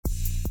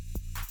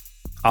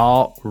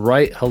All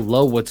right.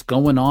 Hello. What's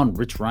going on?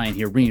 Rich Ryan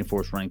here,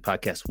 Reinforced Running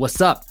Podcast.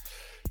 What's up?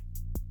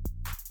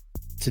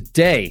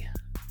 Today,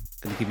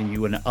 I'm going to give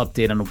you an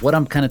update on what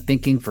I'm kind of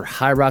thinking for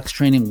Hyrox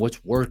training,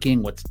 what's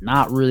working, what's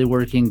not really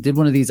working. Did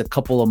one of these a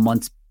couple of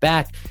months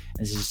back.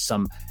 And this is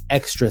some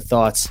extra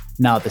thoughts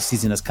now that the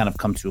season has kind of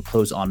come to a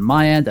close on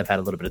my end. I've had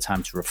a little bit of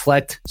time to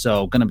reflect.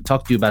 So I'm going to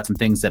talk to you about some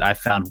things that I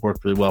found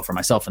worked really well for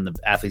myself and the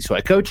athletes who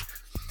I coach,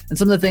 and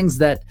some of the things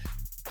that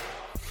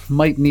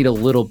might need a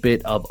little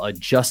bit of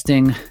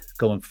adjusting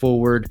going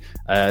forward,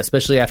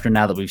 especially after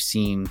now that we've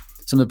seen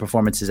some of the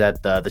performances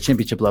at the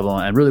championship level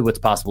and really what's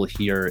possible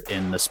here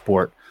in the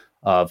sport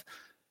of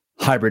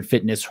hybrid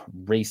fitness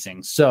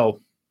racing.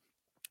 So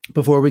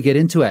before we get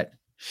into it,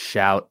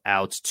 shout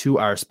outs to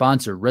our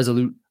sponsor,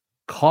 Resolute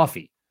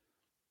Coffee.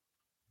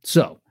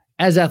 So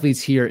as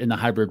athletes here in the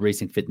hybrid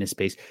racing fitness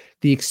space,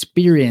 the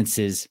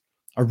experiences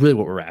are really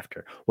what we're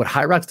after. What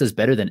Hyrox does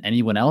better than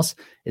anyone else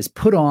is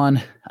put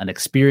on an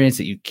experience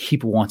that you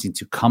keep wanting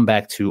to come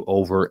back to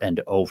over and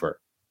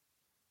over.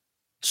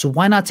 So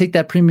why not take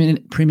that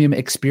premium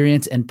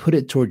experience and put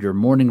it toward your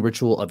morning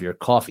ritual of your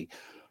coffee?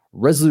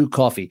 Resolute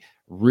Coffee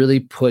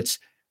really puts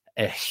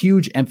a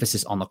huge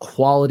emphasis on the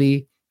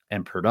quality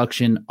and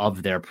production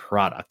of their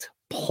product.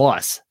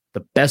 Plus,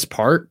 the best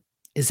part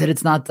is that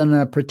it's not done in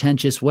a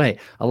pretentious way.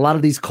 A lot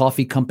of these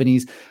coffee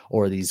companies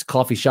or these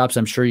coffee shops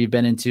I'm sure you've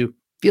been into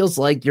feels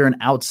like you're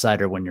an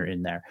outsider when you're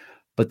in there.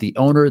 But the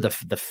owner, the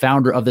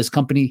founder of this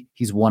company,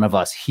 he's one of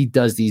us. He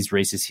does these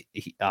races,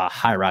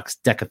 Hyrox,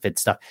 DecaFit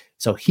stuff.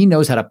 So he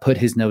knows how to put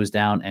his nose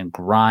down and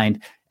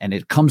grind, and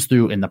it comes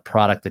through in the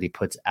product that he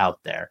puts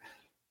out there.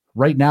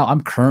 Right now, I'm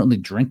currently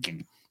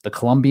drinking the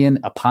Colombian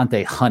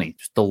Aponte honey.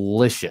 It's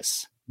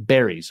delicious.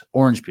 Berries,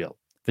 orange peel,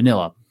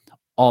 vanilla,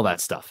 all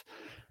that stuff.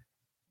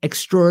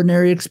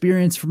 Extraordinary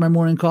experience for my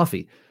morning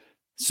coffee.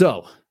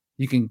 So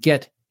you can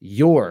get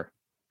your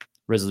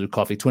Resolute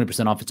Coffee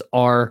 20% off. It's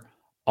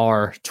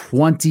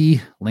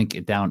RR20. Link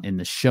it down in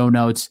the show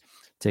notes.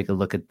 Take a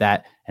look at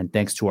that. And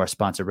thanks to our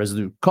sponsor,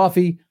 Resolute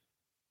Coffee.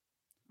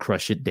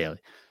 Crush it daily.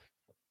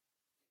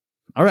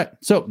 All right.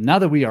 So now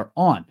that we are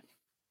on,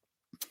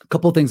 a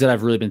couple of things that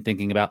I've really been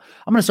thinking about.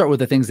 I'm going to start with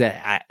the things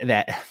that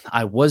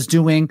I was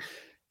doing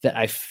that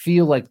I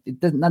feel like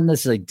it not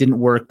necessarily didn't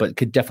work, but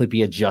could definitely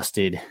be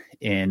adjusted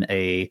in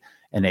a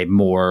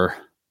more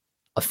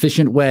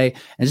efficient way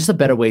and just a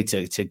better way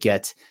to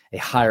get a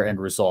higher end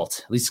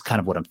result. At least kind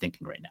of what I'm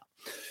thinking right now.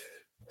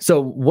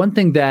 So one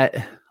thing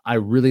that I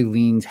really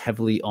leaned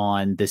heavily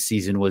on this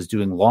season was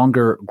doing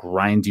longer,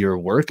 grindier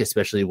work,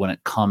 especially when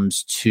it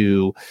comes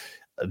to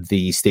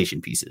the station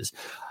pieces.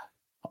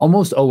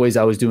 Almost always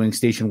I was doing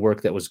station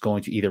work that was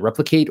going to either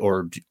replicate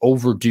or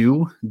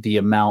overdo the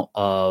amount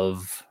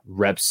of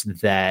reps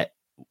that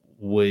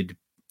would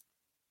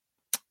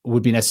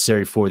be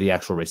necessary for the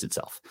actual race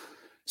itself.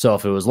 So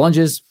if it was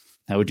lunges,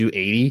 I would do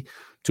 80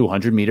 to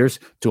 100 meters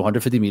to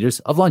 150 meters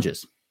of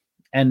lunges.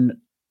 And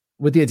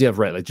with the idea of,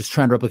 right, like just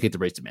trying to replicate the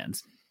race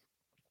demands.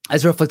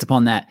 As I reflect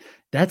upon that,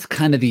 that's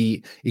kind of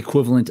the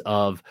equivalent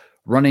of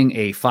running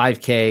a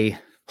 5K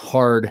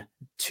hard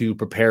to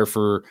prepare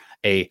for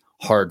a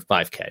hard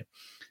 5K.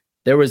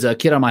 There was a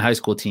kid on my high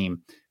school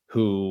team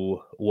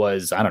who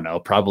was, I don't know,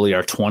 probably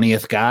our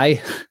 20th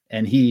guy.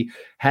 And he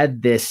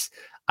had this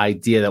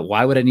idea that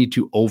why would I need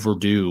to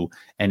overdo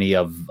any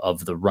of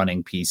the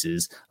running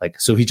pieces?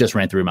 Like, so he just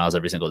ran 3 miles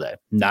every single day,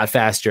 not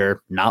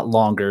faster, not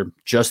longer,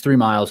 just 3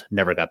 miles,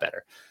 never got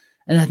better.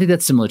 And I think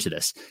that's similar to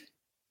this.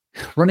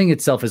 Running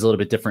itself is a little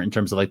bit different in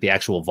terms of like the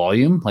actual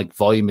volume. Like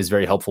volume is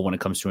very helpful when it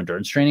comes to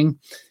endurance training.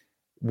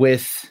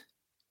 With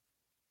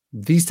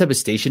these type of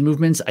station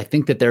movements, I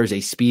think that there's a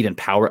speed and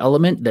power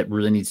element that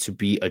really needs to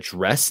be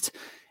addressed.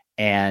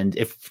 And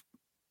if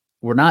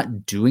we're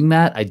not doing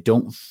that, I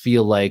don't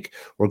feel like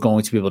we're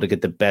going to be able to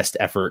get the best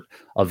effort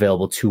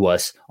available to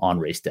us on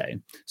race day.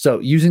 So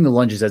using the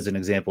lunges as an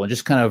example and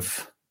just kind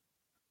of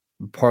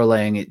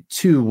parlaying it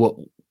to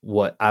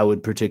what I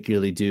would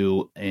particularly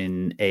do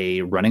in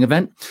a running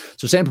event.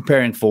 So say I'm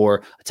preparing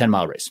for a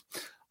 10-mile race.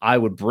 I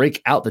would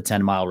break out the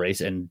 10-mile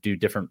race and do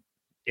different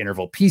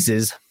interval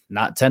pieces,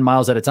 not 10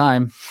 miles at a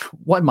time,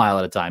 1 mile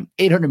at a time,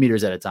 800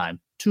 meters at a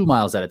time, 2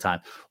 miles at a time,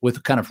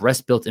 with kind of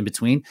rest built in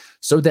between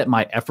so that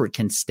my effort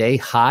can stay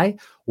high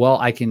while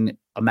I can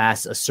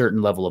amass a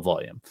certain level of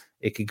volume.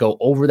 It could go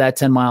over that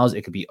 10 miles.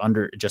 It could be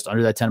just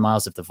under that 10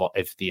 miles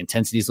if the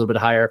intensity is a little bit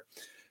higher.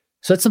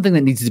 So that's something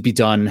that needs to be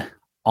done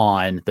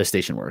on the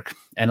station work.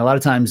 And a lot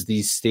of times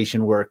these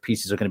station work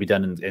pieces are going to be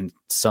done in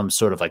some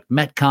sort of like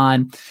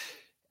Metcon.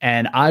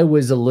 And I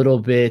was a little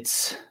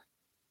bit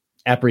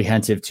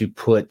apprehensive to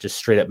put just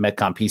straight up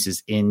Metcon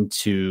pieces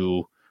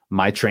into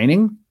my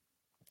training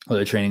or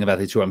the training of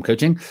athletes who I'm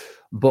coaching.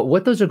 But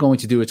what those are going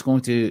to do, it's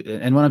going to,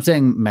 and when I'm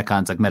saying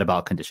Metcon, it's like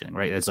metabolic conditioning,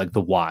 right? It's like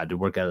the WOD, the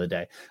workout of the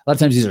day. A lot of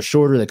times these are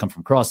shorter. They come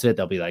from CrossFit.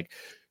 They'll be like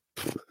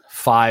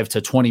 5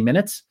 to 20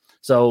 minutes.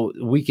 So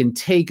we can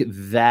take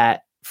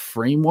that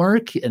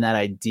framework and that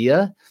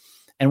idea.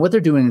 And what they're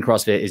doing in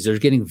CrossFit is they're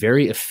getting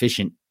very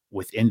efficient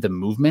within the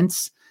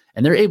movements,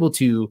 and they're able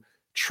to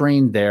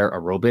train their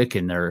aerobic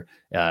and their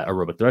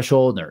aerobic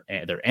threshold,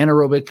 and their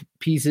anaerobic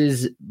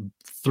pieces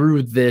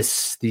through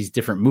these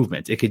different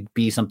movements. It could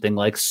be something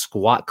like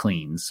squat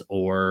cleans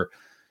or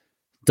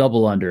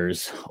double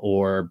unders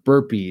or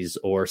burpees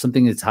or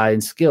something that's high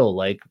in skill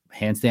like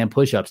handstand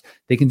push-ups.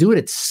 They can do it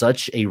at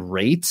such a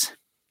rate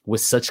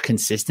with such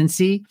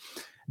consistency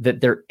that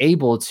they're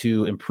able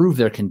to improve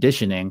their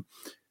conditioning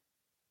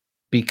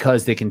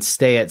because they can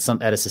stay at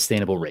a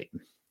sustainable rate,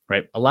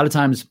 right? A lot of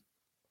times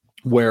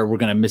where we're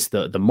going to miss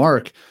the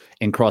mark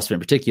in CrossFit in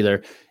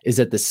particular is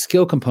that the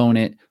skill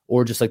component,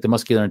 or just like the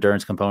muscular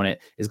endurance component,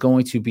 is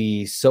going to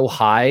be so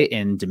high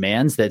in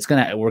demands that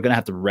we're going to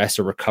have to rest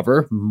or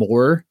recover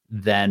more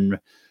than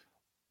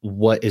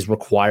what is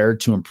required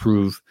to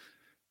improve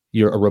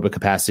your aerobic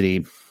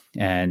capacity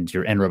and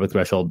your anaerobic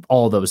threshold,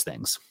 all those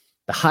things.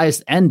 The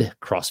highest end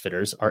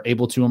CrossFitters are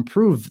able to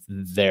improve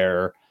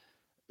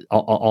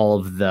all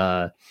of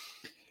the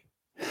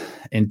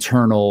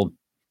internal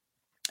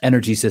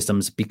energy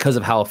systems because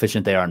of how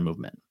efficient they are in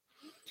movement.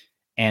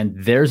 And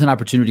there's an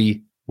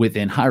opportunity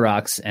within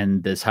Hyrox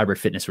and this hybrid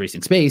fitness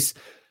racing space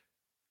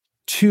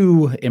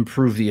to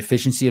improve the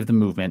efficiency of the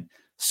movement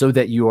so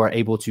that you are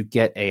able to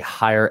get a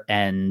higher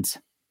end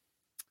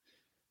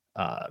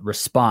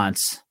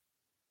response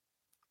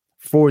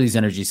for these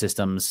energy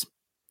systems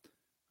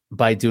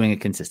by doing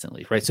it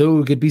consistently, right? So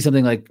it could be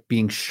something like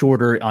being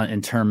shorter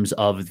in terms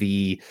of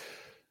the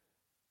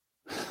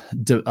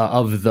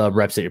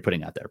reps that you're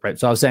putting out there, right?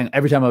 So I was saying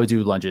every time I would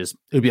do lunges,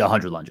 it would be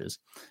 100 lunges.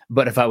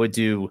 But if I would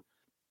do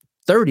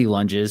 30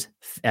 lunges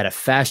at a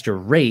faster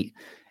rate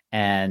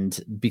and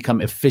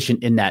become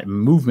efficient in that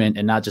movement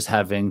and not just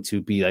having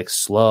to be like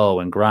slow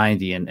and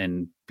grindy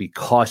and be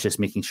cautious,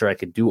 making sure I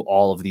could do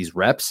all of these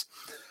reps,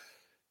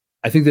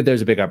 I think that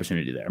there's a big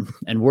opportunity there.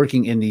 And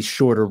working in these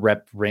shorter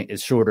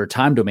shorter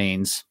time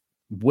domains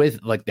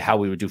with like how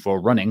we would do for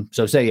running.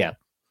 So say,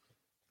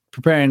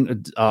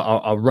 preparing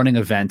a running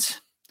event,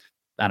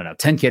 I don't know,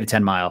 10K to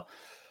 10 mile,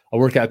 a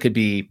workout could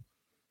be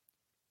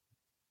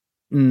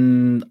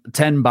 10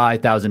 by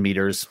 1,000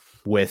 meters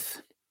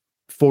with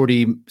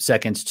 40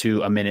 seconds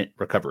to a minute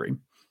recovery.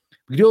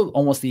 We do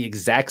almost the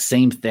exact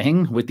same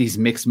thing with these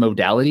mixed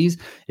modalities.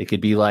 It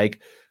could be like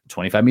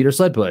 25 meter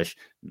sled push,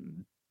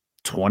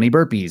 20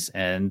 burpees,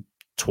 and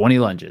 20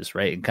 lunges,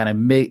 right? And kind of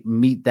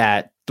meet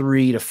that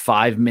 3 to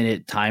 5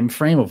 minute time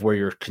frame of where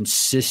you're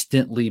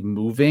consistently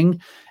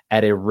moving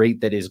at a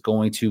rate that is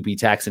going to be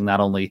taxing not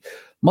only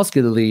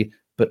muscularly,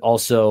 but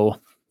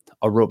also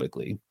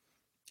aerobically.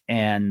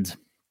 And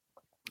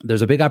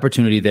there's a big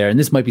opportunity there. And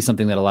this might be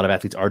something that a lot of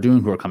athletes are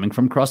doing who are coming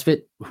from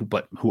CrossFit,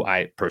 but who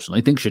I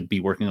personally think should be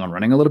working on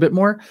running a little bit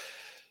more,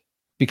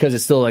 because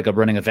it's still like a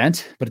running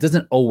event, but it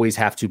doesn't always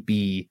have to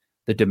be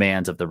the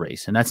demands of the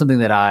race. And that's something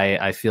that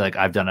I feel like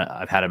I've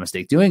had a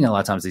mistake doing. And a lot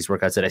of times these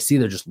workouts that I see,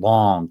 they're just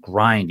long,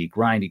 grindy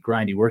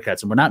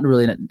workouts. And we're not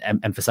really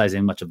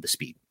emphasizing much of the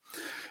speed,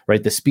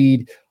 right? The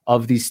speed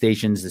of these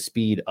stations, the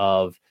speed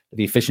of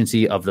the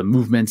efficiency of the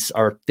movements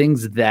are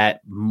things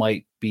that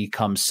might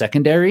become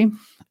secondary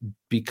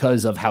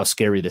because of how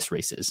scary this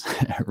race is,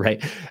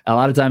 right? A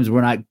lot of times we're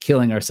not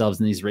killing ourselves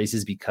in these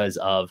races because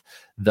of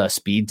the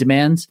speed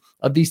demands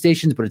of these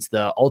stations, but it's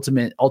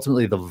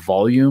ultimately the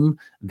volume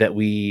that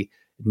we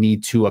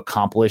need to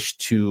accomplish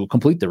to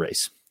complete the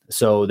race.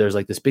 So there's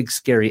like this big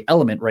scary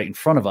element right in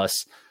front of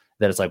us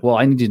that it's like, well,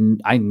 I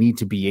need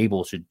to be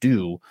able to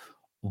do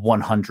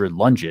 100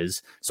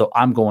 lunges. So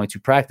I'm going to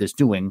practice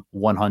doing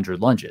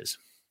 100 lunges.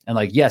 And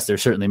like, yes,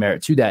 there's certainly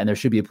merit to that. And there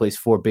should be a place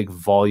for big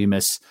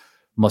voluminous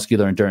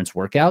muscular endurance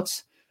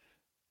workouts,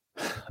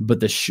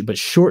 but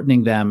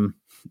shortening them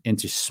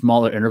into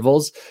smaller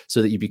intervals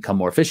so that you become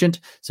more efficient,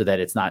 so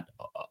that it's not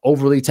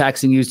overly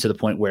taxing you to the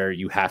point where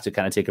you have to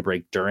kind of take a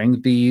break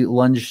during the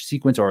lunge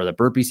sequence or the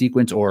burpee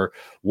sequence or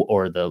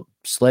the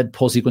sled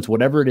pull sequence,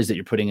 whatever it is that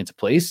you're putting into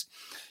place.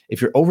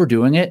 If you're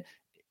overdoing it,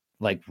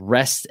 like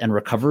rest and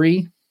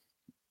recovery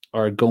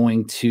are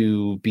going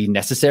to be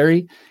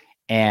necessary.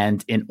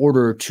 And in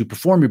order to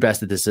perform your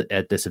best at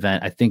this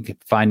event, I think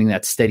finding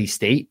that steady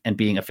state and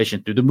being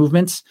efficient through the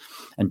movements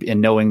and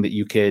knowing that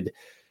you could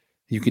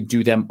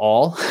do them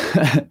all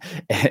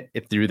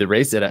through the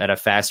race at a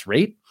fast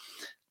rate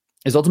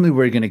is ultimately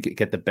where you're going to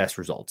get the best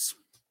results.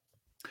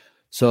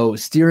 So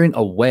steering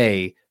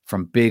away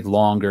from big,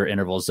 longer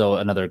intervals. So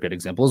another good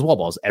example is wall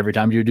balls. Every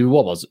time you do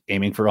wall balls,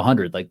 aiming for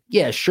 100, like,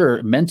 yeah,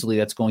 sure. Mentally,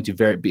 that's going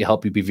to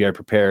help you be very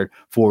prepared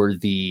for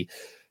the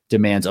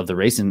demands of the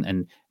race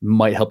and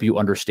might help you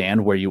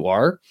understand where you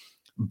are,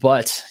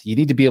 but you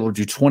need to be able to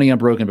do 20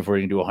 unbroken before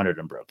you can do 100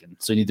 unbroken.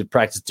 So you need to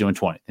practice doing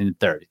 20, then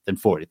 30, then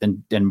 40,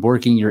 then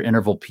working your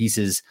interval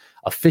pieces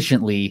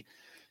efficiently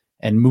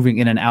and moving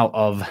in and out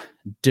of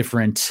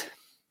different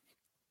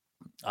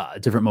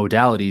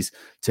modalities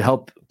to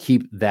help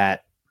keep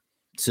that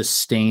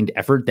sustained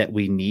effort that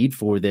we need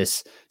for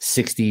this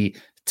 60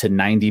 to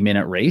 90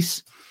 minute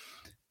race.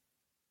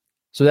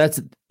 So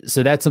that's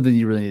something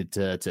you really need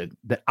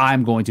that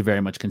I'm going to very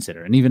much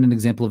consider. And even an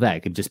example of that, it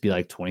could just be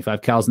like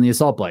 25 cals in the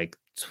assault bike,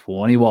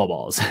 20 wall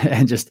balls,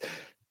 and just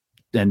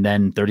and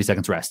then 30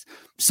 seconds rest,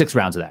 6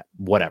 rounds of that,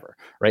 whatever,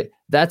 right?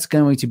 That's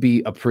going to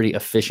be a pretty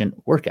efficient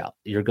workout.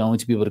 You're going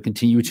to be able to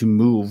continue to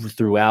move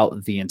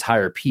throughout the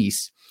entire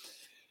piece.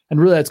 And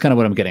really, that's kind of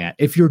what I'm getting at.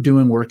 If you're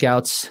doing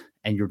workouts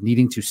and you're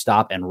needing to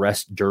stop and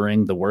rest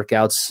during the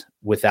workouts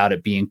without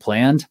it being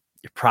planned,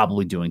 you're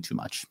probably doing too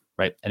much,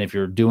 right? And if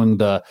you're doing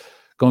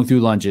going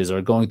through lunges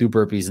or going through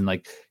burpees and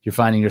like you're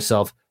finding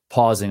yourself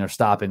pausing or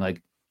stopping,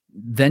 like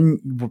then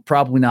we're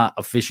probably not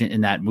efficient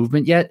in that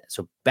movement yet.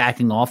 So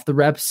backing off the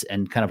reps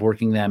and kind of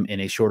working them in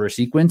a shorter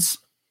sequence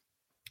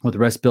with the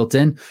rest built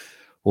in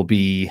will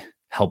be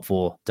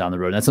helpful down the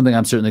road. And that's something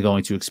I'm certainly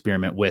going to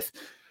experiment with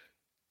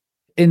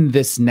in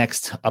this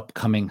next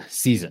upcoming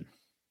season.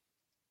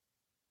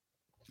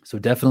 So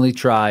definitely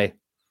try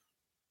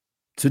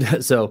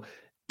to, so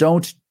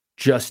don't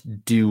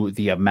just do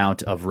the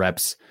amount of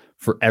reps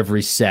for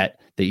every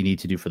set that you need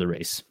to do for the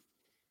race.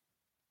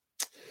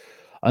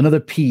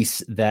 Another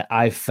piece that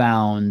I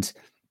found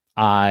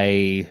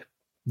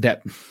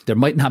that there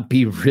might not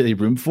be really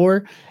room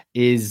for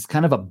is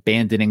kind of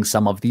abandoning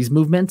some of these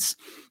movements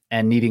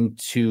and needing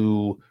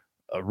to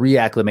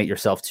reacclimate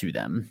yourself to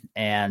them.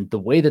 And the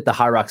way that the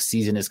Hyrox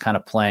season is kind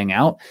of playing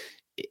out,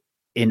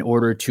 in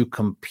order to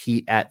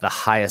compete at the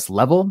highest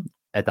level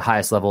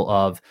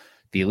of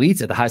the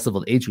elites, at the highest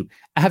level of the age group,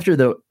 after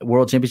the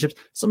world championships,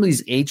 some of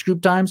these age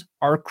group times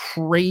are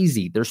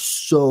crazy. They're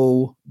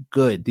so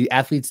good. The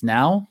athletes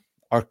now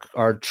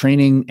are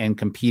training and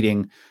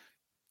competing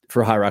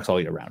for Hyrox all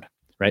year round,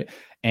 right?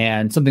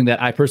 And something that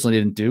I personally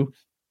didn't do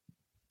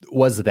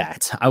was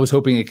that. I was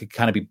hoping it could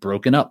kind of be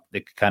broken up.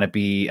 It could kind of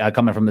be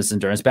coming from this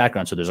endurance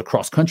background. So there's a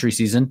cross country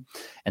season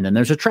and then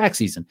there's a track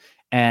season.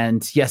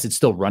 And yes, it's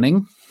still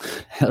running,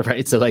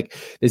 right? So like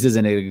this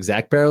isn't an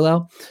exact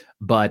parallel,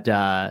 but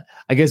I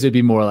guess it'd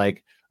be more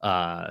like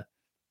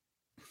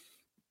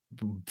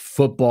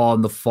football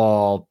in the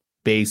fall,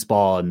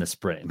 baseball in the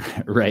spring,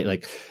 right?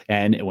 Like,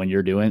 and when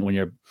you're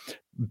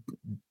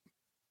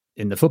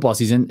in the football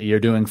season, you're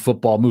doing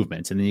football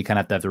movements, and then you kind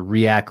of have to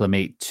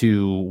reacclimate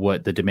to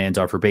what the demands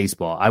are for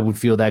baseball. I would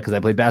feel that because I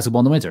played basketball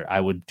in the winter. I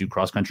would do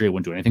cross country. I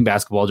wouldn't do anything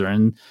basketball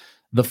during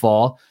the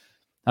fall.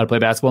 I would play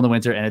basketball in the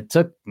winter, and it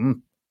took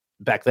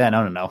back then,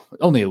 I don't know,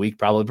 only a week,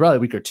 probably a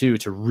week or two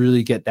to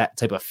really get that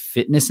type of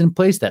fitness in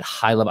place, that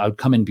high level. I would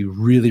come and be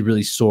really,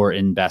 really sore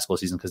in basketball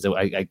season because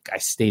I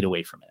stayed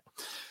away from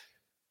it.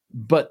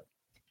 But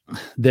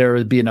there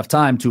would be enough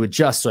time to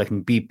adjust so I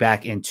can be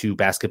back into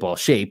basketball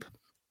shape.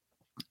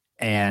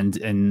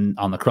 And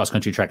on the cross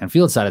country, track and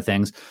field side of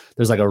things,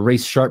 there's like a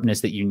race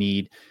sharpness that you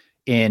need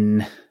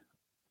in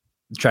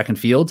track and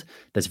field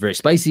that's very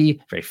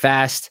spicy, very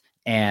fast,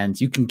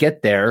 and you can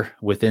get there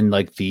within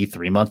like the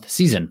 3-month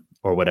season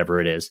or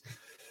whatever it is.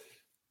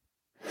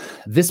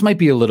 This might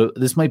be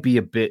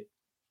a bit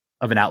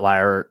of an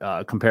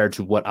outlier compared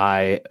to what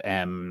I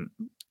am,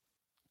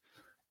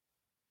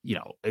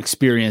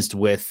 experienced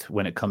with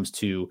when it comes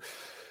to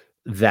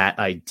that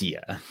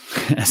idea.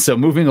 So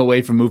moving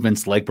away from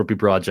movements like burpee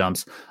broad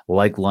jumps,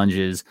 like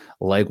lunges,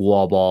 like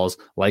wall balls,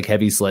 like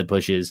heavy sled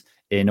pushes,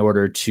 in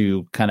order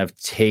to kind of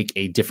take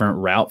a different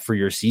route for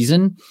your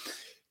season.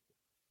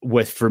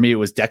 For me, it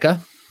was DECA.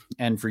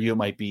 And for you, it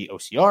might be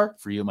OCR.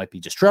 For you, it might be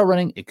just trail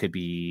running. It could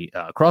be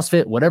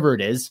CrossFit, whatever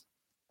it is.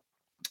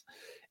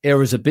 It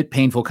was a bit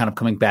painful kind of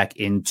coming back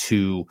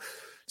into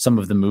some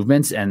of the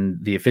movements, and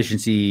the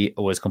efficiency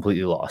was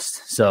completely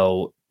lost.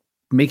 So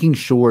making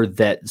sure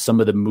that some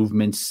of the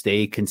movements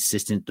stay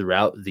consistent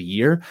throughout the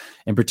year,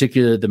 in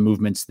particular, the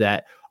movements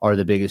that are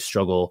the biggest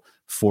struggle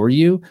for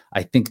you,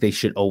 I think they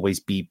should always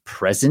be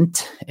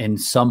present in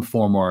some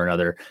form or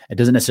another. It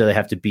doesn't necessarily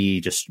have to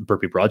be just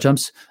burpee broad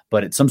jumps,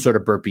 but it's some sort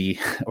of burpee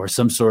or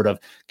some sort of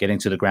getting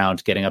to the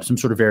ground, getting up, some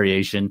sort of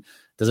variation.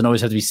 Doesn't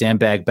always have to be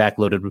sandbag,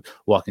 backloaded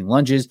walking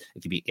lunges.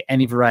 It could be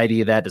any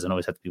variety of that. Doesn't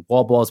always have to be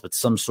wall balls, but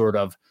some sort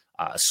of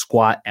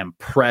squat and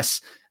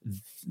press.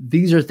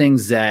 These are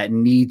things that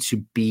need to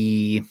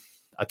be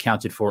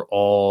accounted for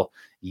all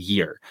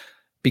year,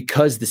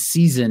 because the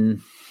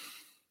season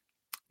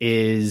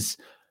is,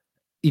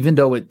 even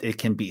though it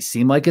can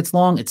seem like it's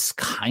long, it's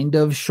kind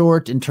of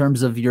short in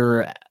terms of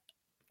your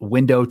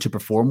window to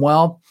perform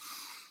well,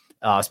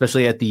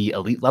 especially at the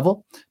elite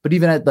level, but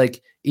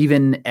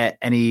even at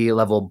any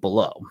level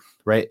below,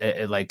 right?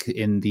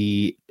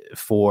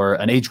 For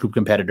an age group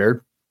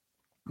competitor,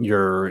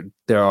 there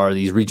are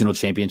these regional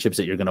championships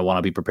that you're going to want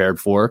to be prepared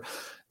for.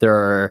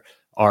 There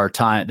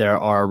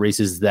are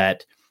races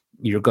that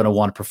you're going to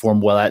want to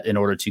perform well at in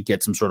order to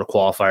get some sort of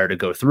qualifier to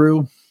go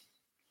through.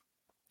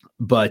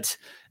 But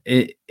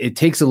it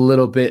takes a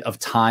little bit of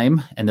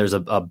time, and there's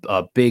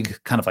a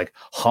big kind of like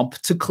hump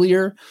to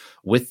clear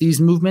with these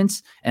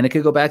movements. And it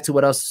could go back to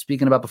what I was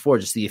speaking about before,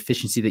 just the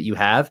efficiency that you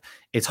have.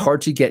 It's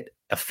hard to get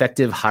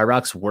effective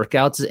Hyrox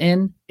workouts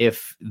in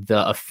if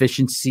the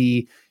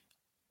efficiency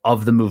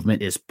of the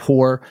movement is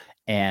poor,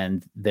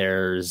 and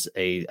there's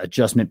a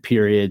adjustment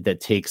period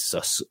that takes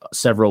us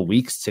several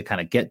weeks to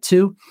kind of get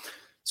to.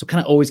 So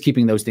kind of always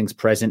keeping those things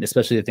present,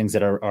 especially the things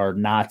that are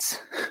not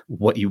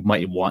what you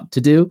might want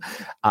to do,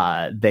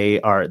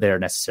 they are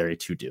necessary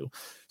to do.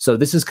 So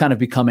this is kind of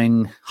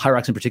becoming,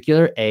 Hyrox in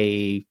particular,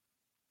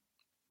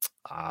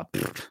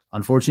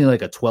 unfortunately,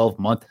 like a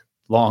 12-month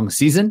long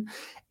season.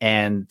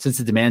 And since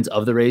the demands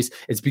of the race,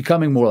 it's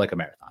becoming more like a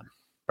marathon,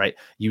 right?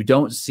 You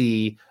don't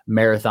see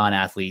marathon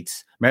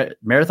athletes.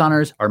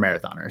 Marathoners are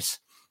marathoners.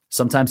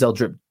 Sometimes they'll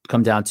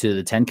come down to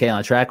the 10K on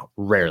the track.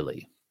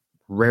 Rarely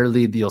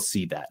you'll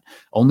see that.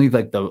 Only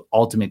like the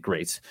ultimate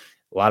greats.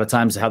 A lot of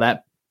times how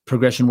that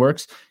progression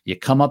works, you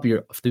come up,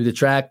 you're through the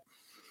track,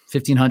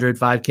 1500,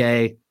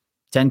 5K,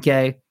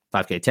 10K,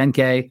 5K,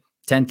 10K,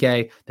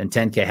 10K, then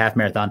 10K, half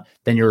marathon.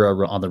 Then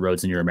you're on the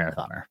roads and you're a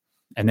marathoner.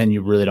 And then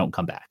you really don't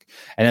come back.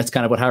 And that's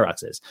kind of what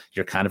Hyrox is.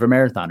 You're kind of a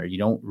marathoner. You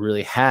don't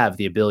really have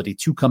the ability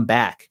to come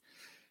back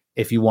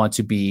if you want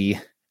to be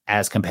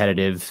as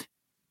competitive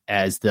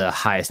as the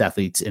highest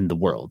athletes in the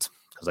world.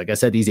 Because like I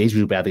said, these age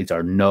group athletes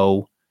are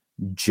no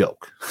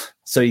joke.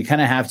 So you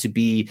kind of have to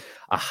be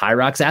a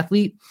Hyrox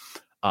athlete,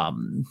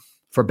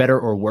 for better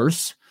or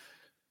worse,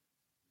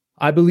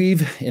 I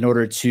believe, in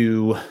order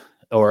to,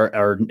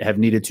 or have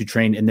needed to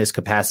train in this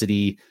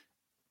capacity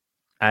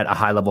at a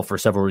high level for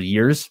several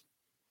years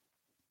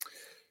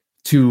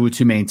to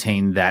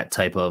maintain that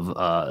type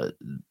of,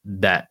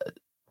 that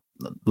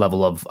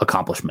level of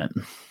accomplishment.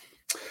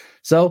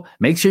 So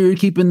make sure you're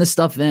keeping this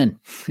stuff in.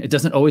 It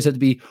doesn't always have to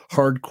be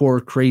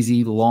hardcore,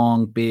 crazy,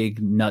 long,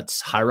 big,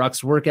 nuts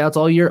Hyrox workouts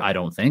all year. I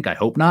don't think. I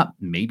hope not.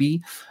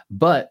 Maybe.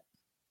 But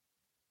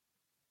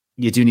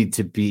you do need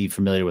to be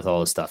familiar with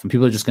all this stuff. And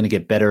people are just going to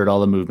get better at all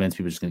the movements.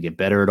 People are just going to get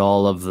better at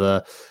all of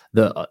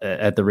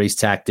the race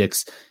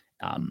tactics.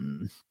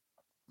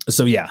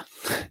 So yeah,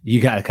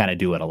 you got to kind of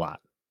do it a lot.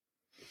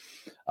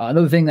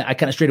 Another thing that I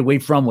kind of strayed away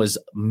from was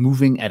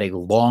moving at a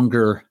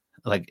longer,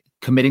 like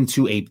committing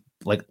to a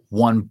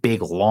one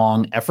big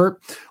long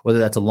effort, whether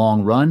that's a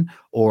long run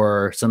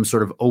or some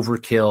sort of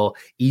overkill,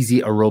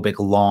 easy aerobic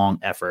long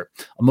effort.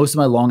 Most of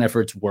my long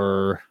efforts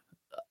were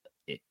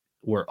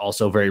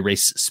also very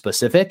race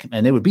specific,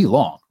 and they would be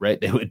long,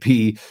 right? They would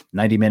be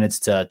 90 minutes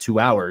to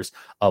 2 hours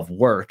of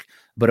work,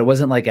 but it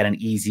wasn't like at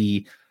an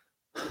easy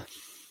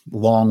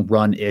long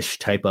run-ish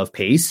type of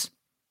pace.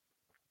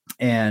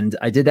 And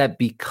I did that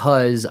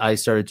because I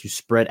started to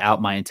spread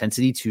out my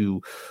intensity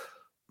to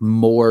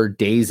more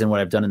days than what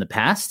I've done in the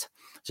past,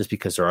 just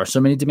because there are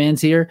so many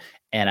demands here.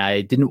 And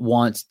I didn't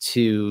want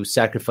to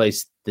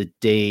sacrifice the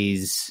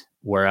days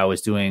where I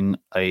was doing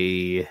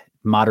a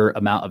moderate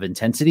amount of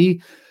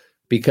intensity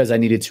because I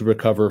needed to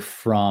recover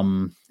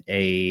from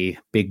a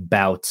big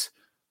bout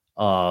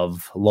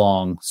of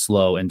long,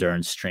 slow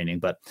endurance training.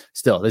 But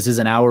still, this is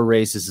an hour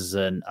race. This is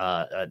an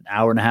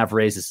hour and a half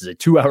race. This is a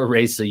 2 hour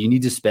race. So you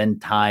need to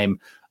spend time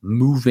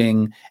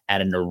moving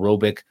at an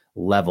aerobic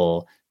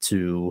level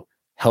to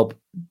help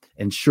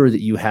ensure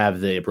that you have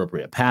the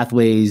appropriate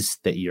pathways,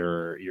 that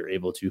you're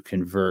able to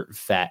convert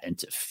fat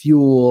into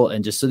fuel,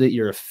 and just so that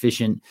you're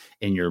efficient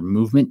in your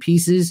movement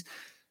pieces.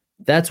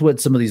 That's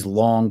what some of these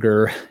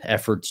longer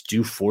efforts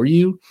do for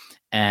you,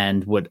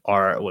 and what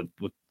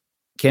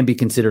can be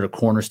considered a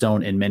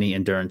cornerstone in many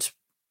endurance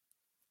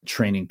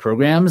training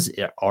programs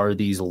are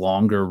these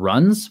longer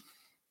runs.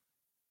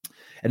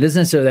 It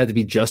doesn't necessarily have to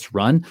be just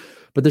run,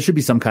 but there should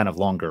be some kind of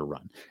longer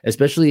run,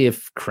 especially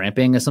if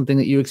cramping is something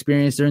that you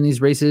experience during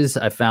these races.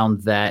 I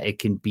found that it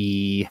can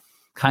be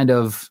kind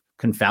of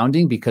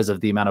confounding because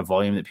of the amount of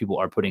volume that people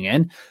are putting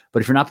in.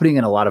 But if you're not putting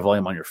in a lot of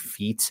volume on your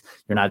feet,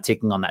 you're not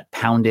taking on that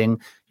pounding,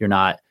 you're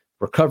not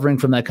recovering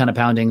from that kind of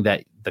pounding,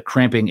 that the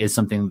cramping is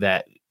something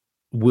that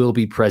will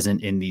be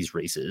present in these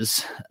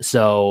races.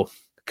 So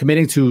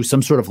committing to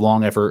some sort of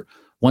long effort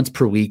once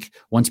per week,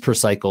 once per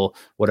cycle,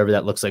 whatever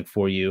that looks like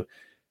for you,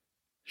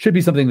 should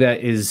be something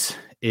that is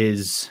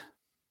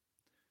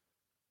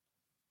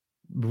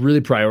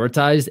really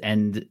prioritized,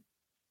 and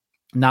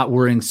not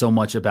worrying so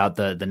much about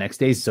the next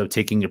days. So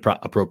taking your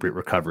appropriate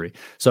recovery.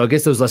 So I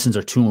guess those lessons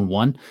are 2 in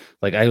 1.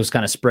 Like I was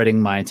kind of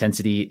spreading my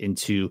intensity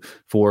into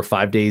 4 or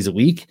 5 days a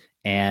week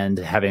and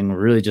having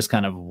really just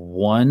kind of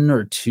 1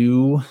 or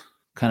 2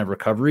 kind of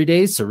recovery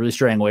days. So really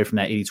straying away from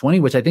that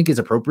 80-20, which I think is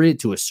appropriate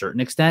to a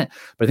certain extent,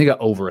 but I think I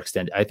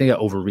overextended. I think I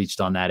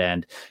overreached on that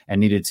end and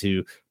needed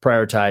to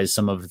prioritize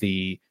some of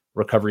the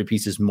recovery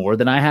pieces more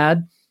than I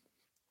had,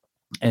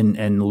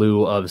 in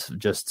lieu of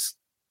just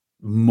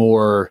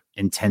more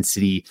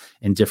intensity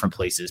in different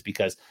places.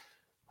 Because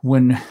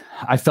when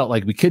I felt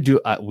like we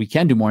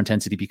can do more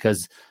intensity,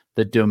 because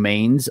the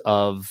domains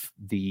of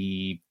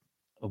the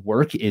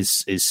work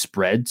is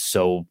spread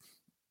so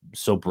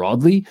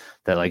broadly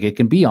that like it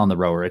can be on the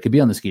rower, it could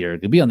be on the skier, it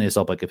could be on the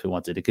assault bike if it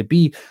wanted, it could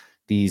be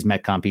these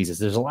Metcon pieces.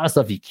 There's a lot of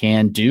stuff you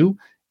can do,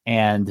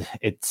 and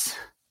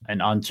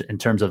in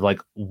terms of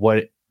like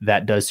what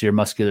that does to your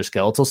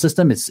musculoskeletal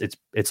system,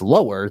 it's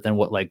lower than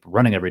what like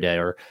running every day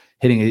or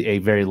hitting a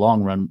very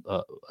long run,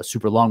 a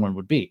super long one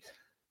would be.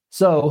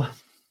 So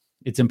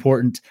it's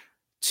important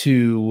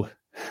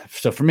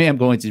so for me, I'm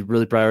going to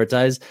really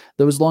prioritize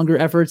those longer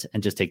efforts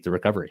and just take the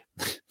recovery.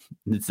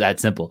 It's that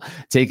simple.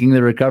 Taking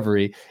the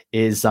recovery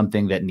is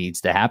something that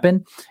needs to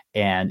happen.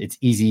 And it's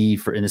easy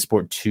for in the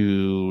sport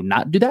to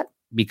not do that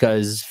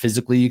because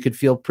physically you could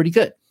feel pretty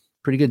good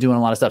doing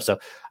a lot of stuff. So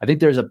I think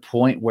there's a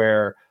point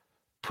where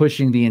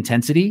pushing the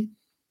intensity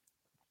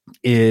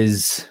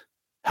is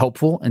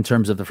helpful in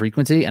terms of the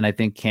frequency, and I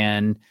think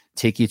can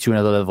take you to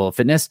another level of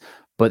fitness.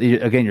 But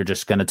again, you're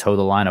just going to toe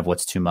the line of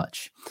what's too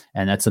much.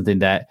 And that's something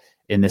that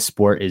in this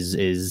sport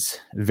is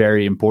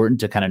very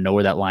important to kind of know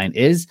where that line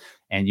is.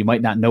 And you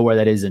might not know where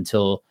that is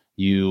until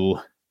you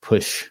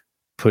push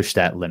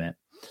that limit.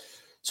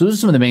 So those are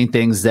some of the main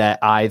things that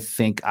I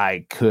think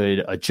I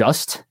could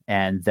adjust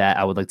and that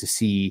I would like to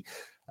see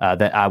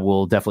that I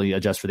will definitely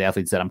adjust for the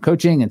athletes that I'm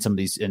coaching, and some of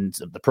these and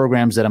the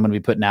programs that I'm going to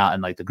be putting out,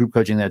 and like the group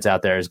coaching that's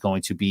out there is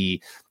going to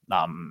be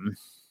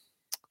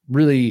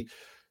really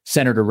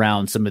centered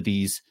around some of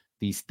these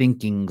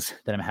thinkings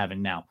that I'm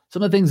having now.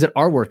 Some of the things that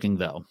are working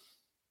though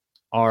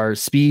are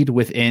speed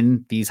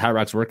within these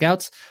Hyrox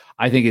workouts.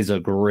 I think is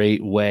a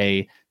great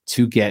way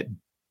to get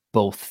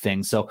both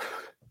things. So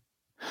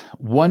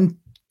one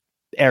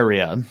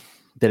area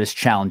that is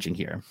challenging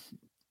here,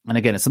 and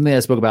again, it's something I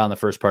spoke about in the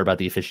first part about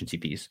the efficiency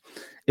piece,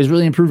 is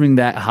really improving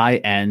that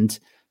high-end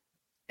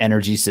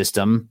energy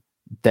system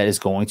that is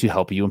going to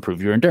help you improve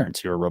your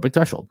endurance, your aerobic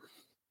threshold.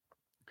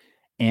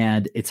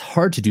 And it's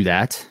hard to do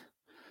that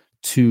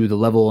to the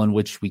level in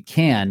which we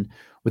can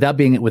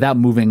without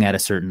moving at a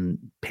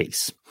certain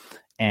pace.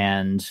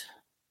 And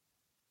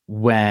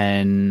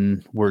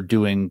when we're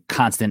doing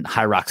constant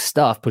Hyrox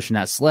stuff, pushing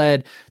that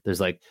sled, there's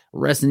like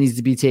rest that needs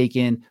to be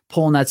taken,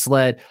 pulling that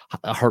sled,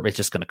 heart rate's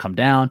just going to come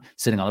down,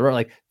 sitting on the road.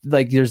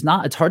 Like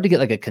it's hard to get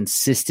like a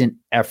consistent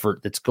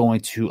effort that's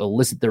going to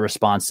elicit the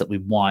response that we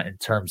want in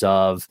terms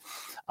of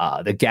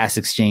the gas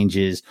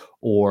exchanges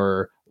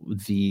or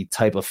the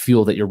type of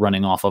fuel that you're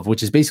running off of,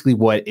 which is basically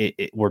what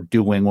we're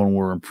doing when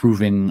we're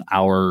improving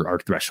our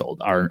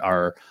threshold,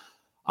 our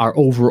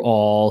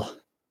overall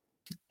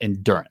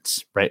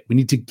endurance, right? We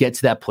need to get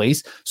to that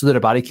place so that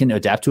our body can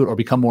adapt to it or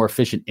become more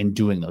efficient in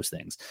doing those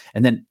things.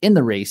 And then in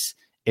the race,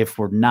 if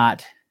we're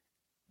not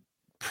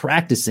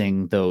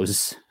practicing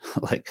those,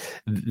 like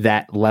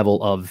that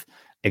level of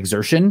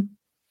exertion,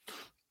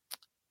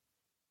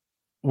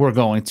 we're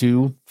going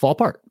to fall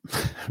apart,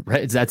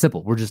 right? It's that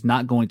simple. We're just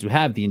not going to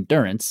have the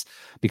endurance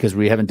because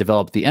we haven't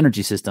developed the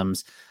energy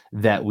systems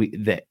that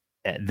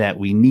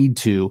we need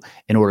to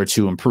in order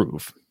to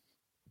improve.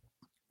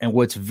 And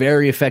what's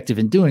very effective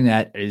in doing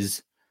that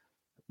is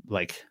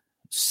like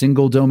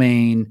single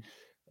domain,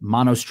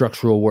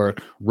 monostructural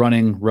work,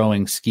 running,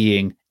 rowing,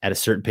 skiing at a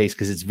certain pace,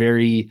 because it's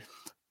very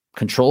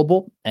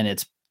controllable and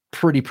it's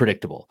pretty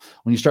predictable.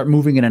 When you start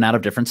moving in and out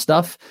of different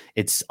stuff,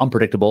 it's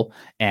unpredictable.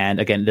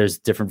 And again, there's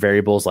different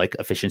variables like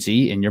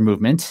efficiency in your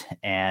movement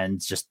and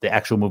just the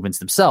actual movements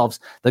themselves.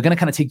 They're going to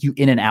kind of take you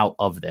in and out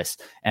of this.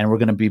 And we're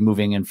going to be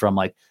moving in from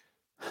like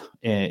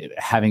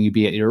having you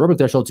be at your aerobic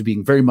threshold to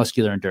being very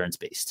muscular endurance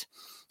based.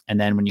 And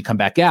then when you come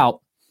back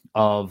out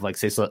of like,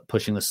 say,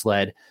 pushing the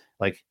sled,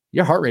 like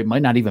your heart rate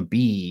might not even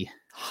be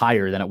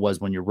higher than it was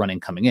when you're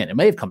running coming in. It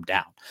may have come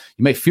down.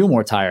 You may feel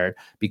more tired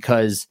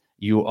because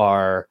you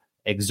are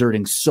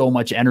exerting so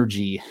much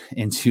energy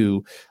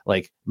into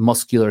like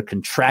muscular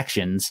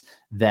contractions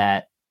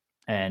that,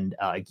 and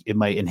it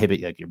might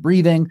inhibit like your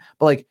breathing,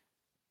 but like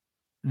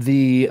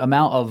the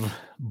amount of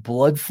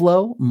blood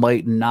flow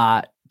might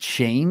not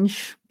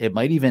change. It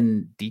might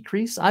even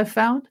decrease, I've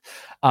found.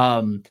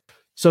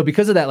 So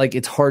because of that, like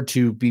it's hard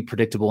to be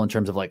predictable in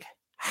terms of like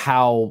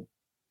how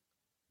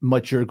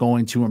much you're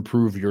going to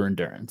improve your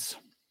endurance.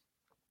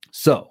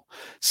 So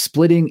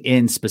splitting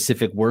in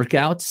specific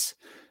workouts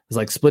is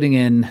like splitting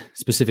in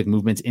specific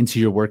movements into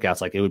your workouts.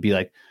 Like it would be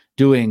like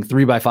doing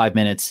 3x5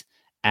 minutes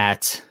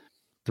at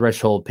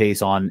threshold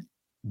pace on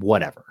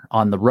whatever,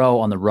 on the row,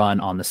 on the run,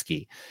 on the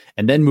ski,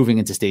 and then moving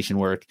into station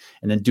work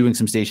and then doing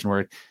some station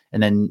work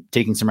and then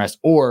taking some rest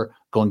or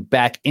going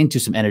back into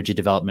some energy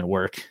development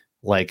work,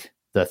 like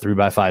the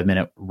 3x5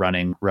 minute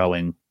running,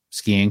 rowing,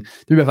 skiing.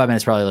 3x5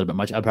 minutes probably a little bit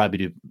much. I'd probably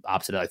do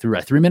opposite, like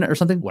 3x3 minute or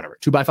something, whatever.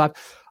 2x5.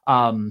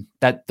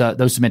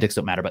 Those semantics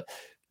don't matter, but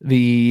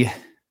the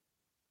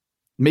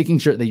making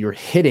sure that you're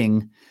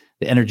hitting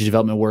the energy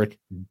development work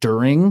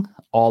during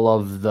all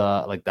of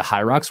the like the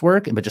Hyrox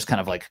work, but just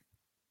kind of like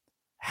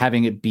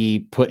having it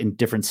be put in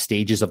different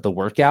stages of the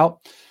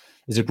workout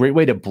is a great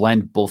way to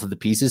blend both of the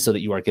pieces so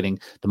that you are getting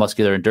the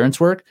muscular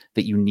endurance work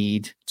that you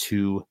need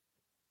to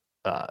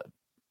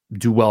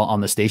do well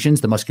on the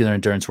stations, the muscular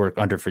endurance work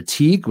under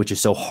fatigue, which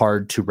is so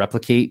hard to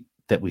replicate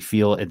that we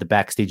feel at the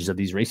back stages of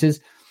these races,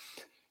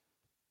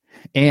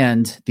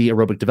 and the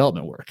aerobic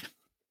development work,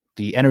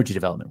 the energy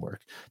development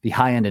work, the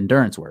high-end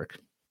endurance work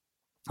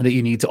that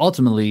you need to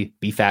ultimately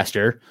be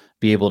faster,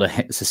 be able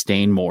to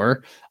sustain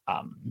more.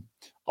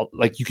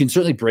 Like you can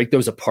certainly break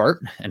those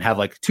apart and have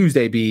like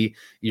Tuesday be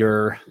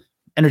your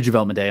energy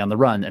development day on the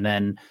run, and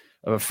then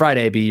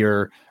Friday be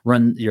your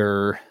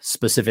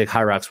specific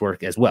Hyrox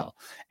work as well.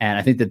 And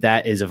I think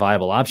that is a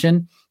viable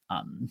option.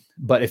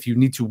 But if you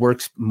need to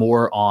work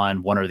more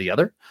on one or the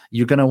other,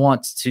 you're going to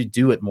want to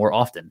do it more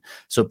often.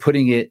 So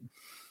putting it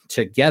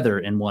together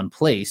in one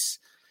place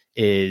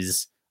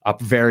is a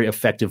very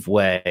effective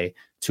way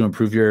to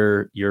improve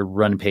your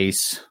run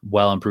pace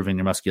while improving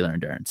your muscular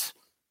endurance.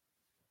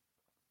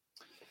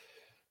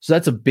 So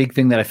that's a big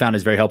thing that I found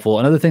is very helpful.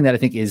 Another thing that I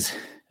think is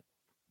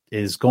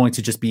going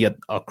to just be a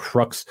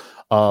crux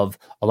of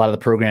a lot of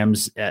the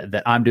programs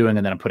that I'm doing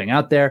and that I'm putting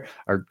out there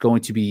are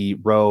going to be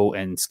row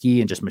and ski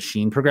and just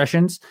machine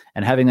progressions,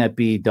 and having that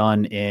be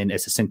done in a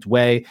succinct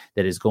way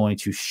that is going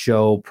to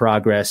show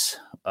progress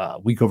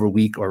week over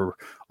week or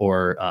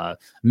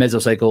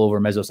mesocycle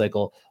over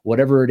mesocycle,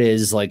 whatever it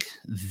is, like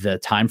the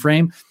time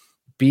frame.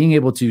 Being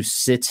able to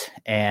sit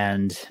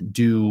and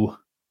do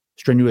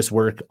strenuous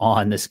work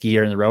on the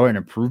skier and the rower and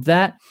improve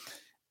that,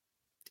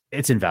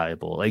 it's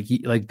invaluable.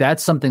 Like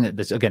that's something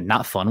that's, again,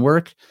 not fun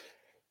work.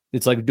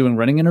 It's like doing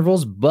running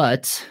intervals,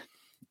 but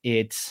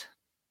it's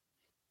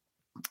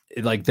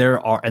like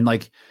there are, and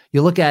like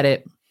you look at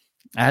it,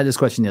 I had this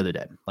question the other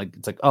day. Like,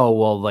 it's like, oh,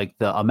 well, like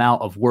the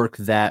amount of work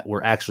that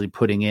we're actually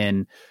putting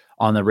in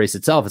on the race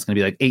itself, it's going to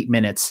be like 8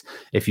 minutes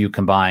if you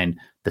combine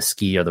the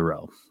ski or the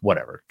row,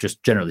 whatever,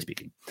 just generally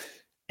speaking.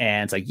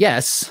 And it's like,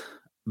 yes,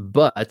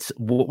 but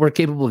what we're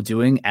capable of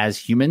doing as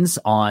humans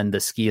on the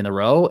ski and the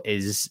row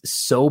is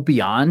so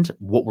beyond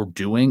what we're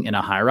doing in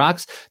a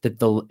Hyrox that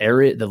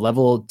the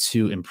level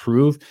to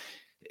improve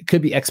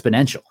could be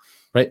exponential,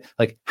 right?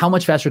 Like, how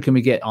much faster can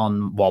we get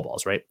on wall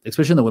balls, right?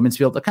 Especially in the women's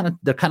field,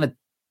 they're kind of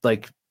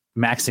like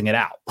maxing it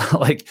out.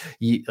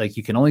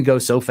 you can only go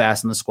so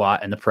fast in the squat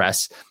and the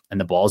press, and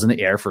the ball's in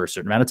the air for a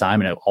certain amount of time,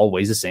 and it all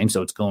weighs the same,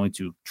 so it's going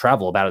to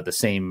travel about at the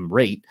same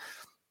rate.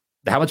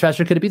 How much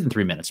faster could it be than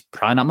 3 minutes?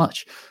 Probably not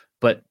much.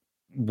 But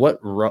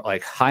what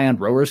like high-end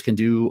rowers can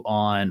do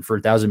for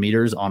 1,000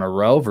 meters on a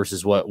row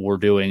versus what we're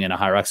doing in a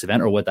Hyrox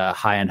event, or what the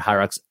high-end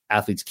Hyrox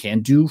athletes can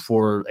do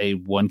for a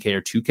 1K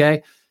or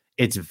 2K,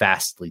 it's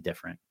vastly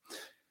different.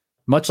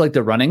 Much like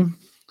the running.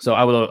 So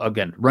I will,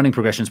 again, running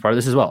progression is part of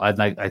this as well.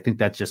 I think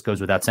that just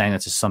goes without saying.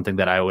 That's just something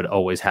that I would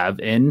always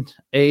have in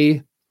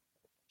a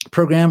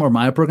program, or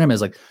my program, is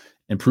like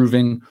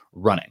improving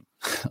running.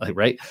 Like,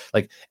 right?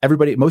 Like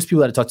most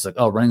people that I talk to is like,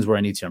 oh, running's where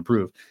I need to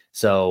improve.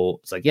 So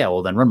it's like, yeah,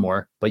 well then run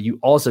more, but you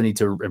also need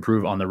to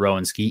improve on the row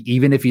and ski.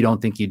 Even if you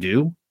don't think you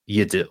do,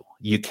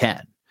 you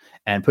can.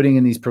 And putting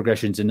in these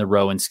progressions in the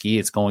row and ski,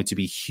 it's going to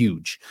be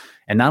huge.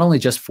 And not only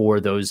just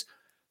for those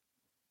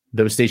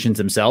stations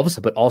themselves,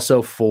 but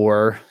also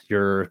for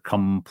your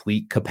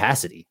complete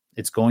capacity.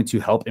 It's going to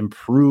help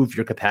improve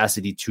your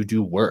capacity to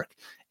do work.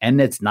 And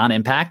it's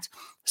non-impact.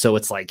 So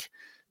it's like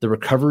the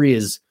recovery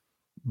is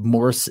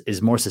more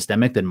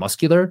systemic than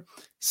muscular.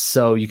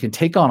 So you can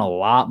take on a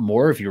lot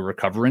more if you're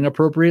recovering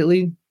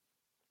appropriately.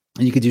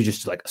 And you could do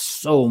just like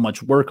so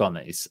much work on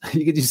these.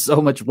 You could do so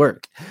much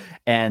work.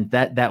 And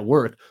that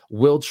work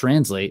will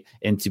translate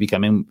into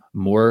becoming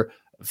more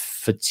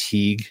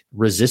fatigue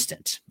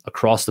resistant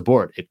across the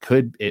board.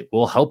 It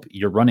will help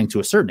your running to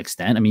a certain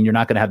extent. I mean, you're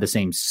not going to have the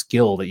same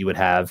skill that you would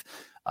have.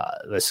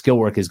 The skill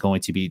work is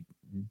going to be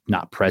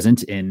not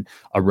present in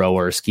a row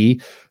or a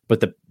ski, but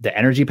the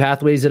energy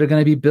pathways that are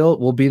going to be built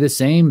will be the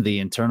same. The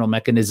internal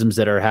mechanisms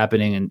that are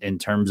happening in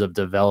terms of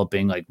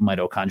developing like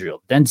mitochondrial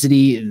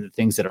density and the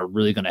things that are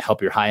really going to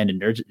help your high-end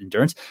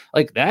endurance,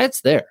 like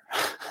that's there.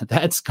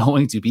 That's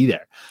going to be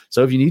there.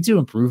 So if you need to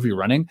improve your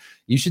running,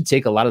 you should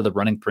take a lot of the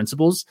running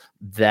principles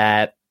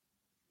that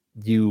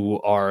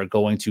you are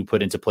going to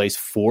put into place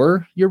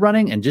for your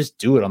running and just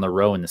do it on the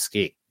row and the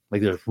ski.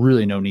 Like there's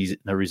really no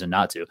reason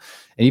not to.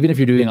 And even if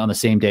you're doing it on the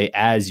same day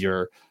as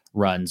your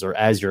runs or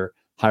as your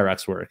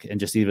Hyrox work, and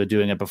just either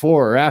doing it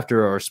before or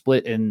after, or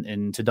split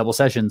into double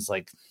sessions,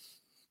 like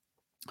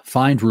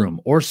find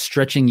room, or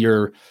stretching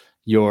your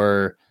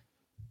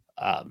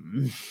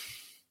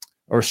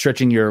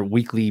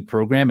weekly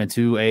program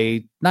into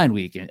a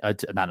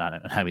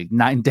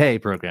 9-day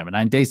program, a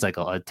 9-day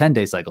cycle, a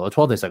 10-day cycle, a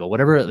 12-day cycle,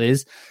 whatever it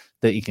is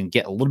that you can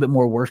get a little bit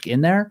more work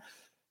in there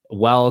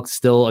while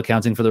still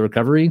accounting for the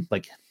recovery.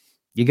 Like,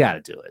 you got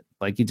to do it.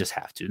 Like, you just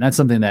have to. And that's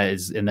something that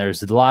is, and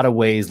there's a lot of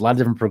ways, a lot of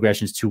different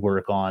progressions to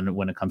work on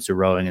when it comes to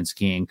rowing and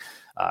skiing.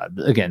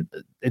 Again,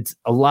 it's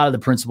a lot of the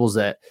principles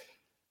that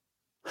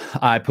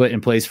I put in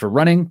place for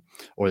running,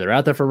 or they're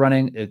out there for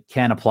running, it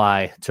can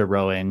apply to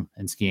rowing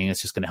and skiing.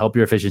 It's just going to help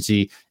your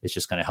efficiency. It's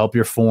just going to help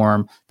your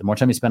form. The more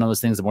time you spend on those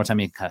things, the more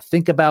time you kind of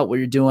think about what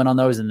you're doing on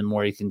those, and the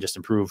more you can just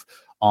improve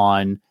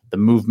on the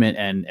movement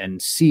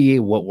and see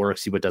what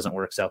works, see what doesn't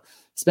work. So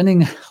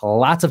spending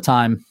lots of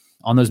time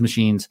on those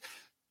machines,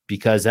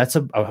 because that's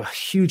a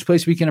huge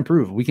place we can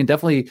improve. We can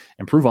definitely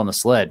improve on the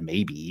sled,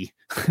 maybe,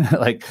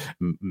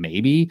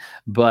 maybe,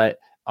 but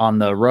on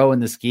the row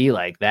and the ski,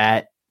 like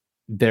that,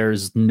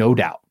 there's no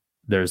doubt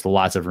there's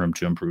lots of room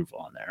to improve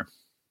on there.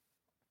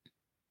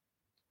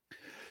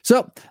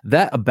 So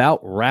that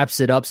about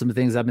wraps it up. Some of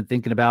the things I've been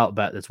thinking about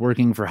that's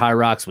working for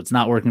Hyrox, what's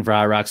not working for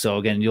Hyrox. So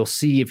again, you'll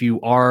see if you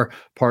are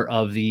part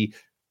of the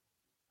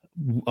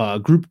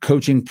group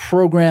coaching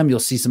program. You'll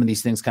see some of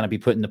these things kind of be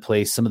put into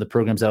place. Some of the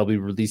programs that I'll be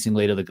releasing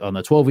later, like on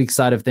the 12-week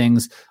side of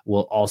things,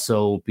 will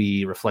also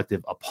be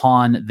reflective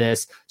upon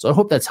this. So I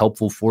hope that's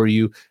helpful for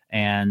you.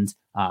 And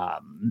I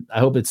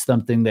hope it's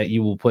something that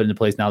you will put into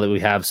place now that we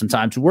have some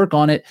time to work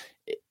on it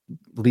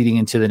leading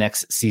into the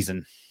next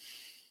season.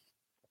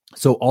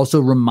 So also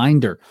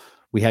reminder,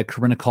 we had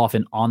Corinna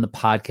Coffin on the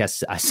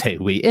podcast. I say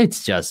we,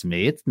 it's just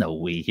me. It's no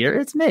we here.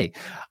 It's me.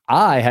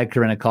 I had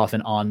Corinna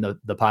Coffin on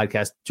the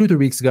podcast 2-3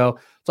 weeks ago,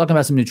 talking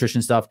about some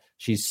nutrition stuff.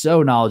 She's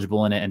so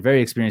knowledgeable in it and very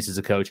experienced as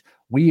a coach.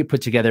 We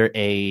put together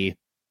a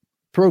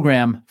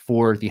program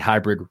for the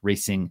hybrid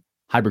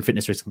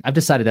fitness racing. I've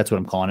decided that's what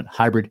I'm calling it.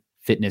 Hybrid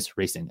fitness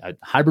racing.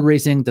 Hybrid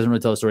racing doesn't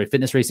really tell a story.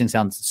 Fitness racing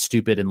sounds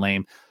stupid and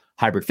lame.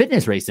 Hybrid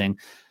fitness racing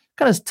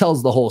kind of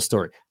tells the whole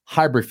story.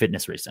 Hybrid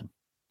fitness racing,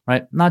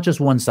 right? Not just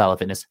one style of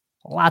fitness.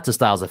 Lots of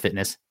styles of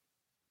fitness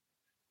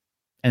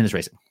and this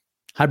racing.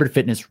 Hybrid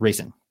fitness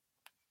racing.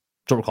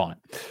 That's what we're calling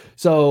it.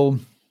 So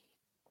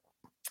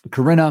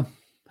Corinna,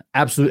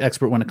 absolute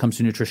expert when it comes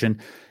to nutrition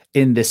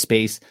in this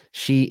space.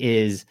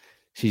 She's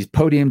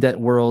podiumed at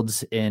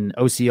Worlds in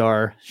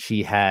OCR.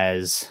 She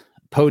has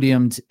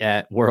podiumed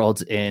at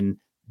Worlds in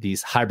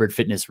these hybrid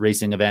fitness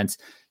racing events.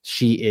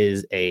 She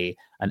is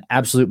an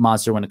absolute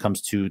monster when it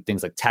comes to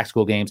things like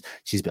tactical games.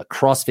 She's a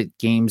CrossFit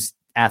Games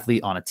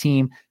athlete on a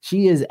team.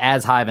 She is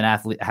as high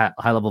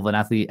level of an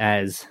athlete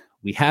as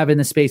we have in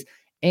this space.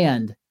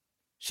 And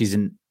she's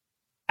an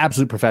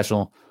absolute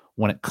professional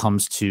when it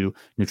comes to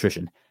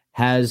nutrition.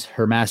 Has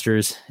her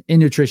master's in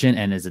nutrition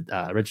and is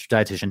a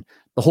registered dietitian,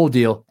 the whole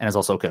deal, and is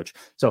also a coach.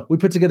 So we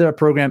put together a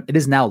program. It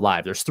is now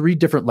live. There's 3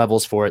 different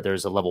levels for it.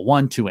 There's a level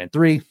 1, 2, and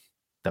 3.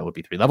 That would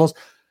be 3 levels.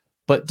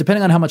 But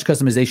depending on how much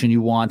customization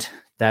you want,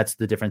 that's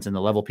the difference in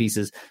the level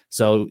pieces.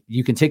 So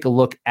you can take a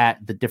look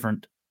at the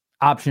different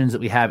options that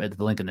we have at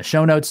the link in the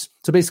show notes.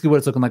 So basically what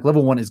it's looking like,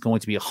 level 1 is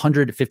going to be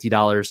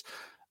 $150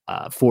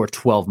 for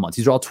 12 months.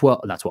 These are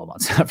all not 12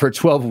 months, for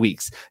 12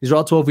 weeks. These are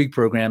all 12-week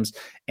programs.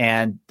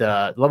 And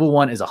level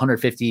 1 is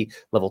 $150.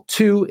 Level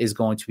 2 is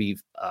going to be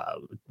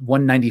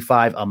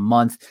 $195 a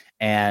month,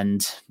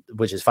 and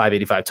which is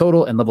 $585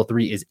 total. And level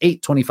 3 is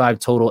 $825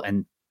 total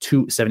and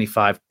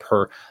 $275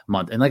 per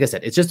month. And like I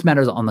said, it just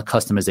matters on the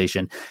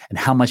customization and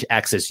how much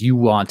access you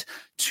want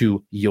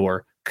to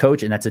your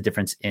coach. And that's a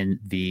difference in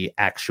the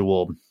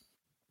actual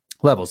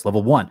levels.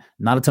 Level 1,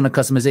 not a ton of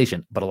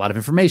customization, but a lot of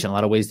information, a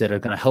lot of ways that are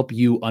going to help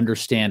you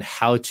understand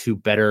how to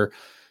better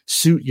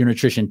suit your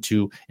nutrition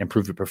to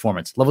improve your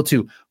performance. Level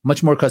 2,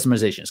 much more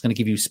customization. It's going to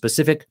give you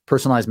specific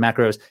personalized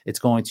macros.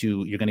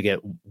 You're going to get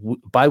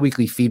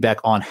bi-weekly feedback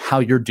on how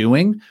you're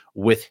doing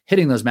with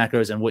hitting those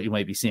macros and what you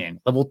might be seeing.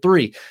 Level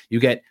 3, you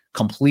get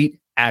complete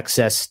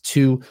access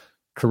to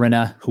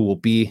Corinna, who will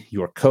be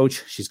your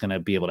coach. She's going to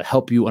be able to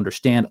help you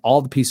understand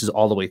all the pieces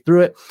all the way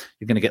through it.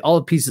 You're going to get all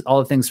the pieces, all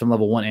the things from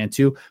level 1 and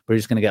 2, but you're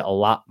just going to get a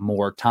lot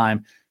more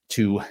time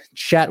to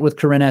chat with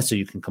Corinna so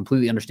you can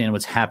completely understand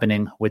what's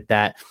happening with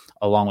that,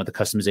 along with the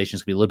customizations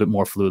to be a little bit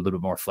more fluid, a little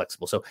bit more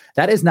flexible. So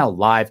that is now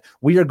live.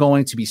 We are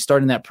going to be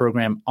starting that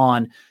program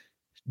on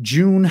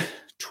June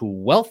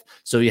 12th.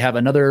 So you have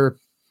another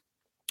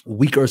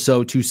week or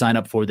so to sign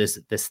up for this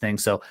thing.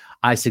 So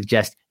I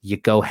suggest you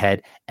go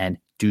ahead and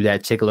do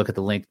that. Take a look at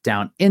the link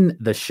down in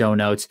the show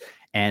notes.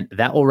 And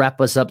that will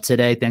wrap us up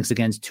today. Thanks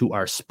again to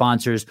our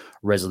sponsors,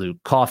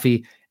 Resolute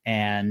Coffee.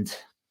 And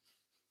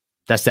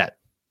that's that.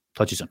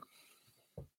 Talk to you soon.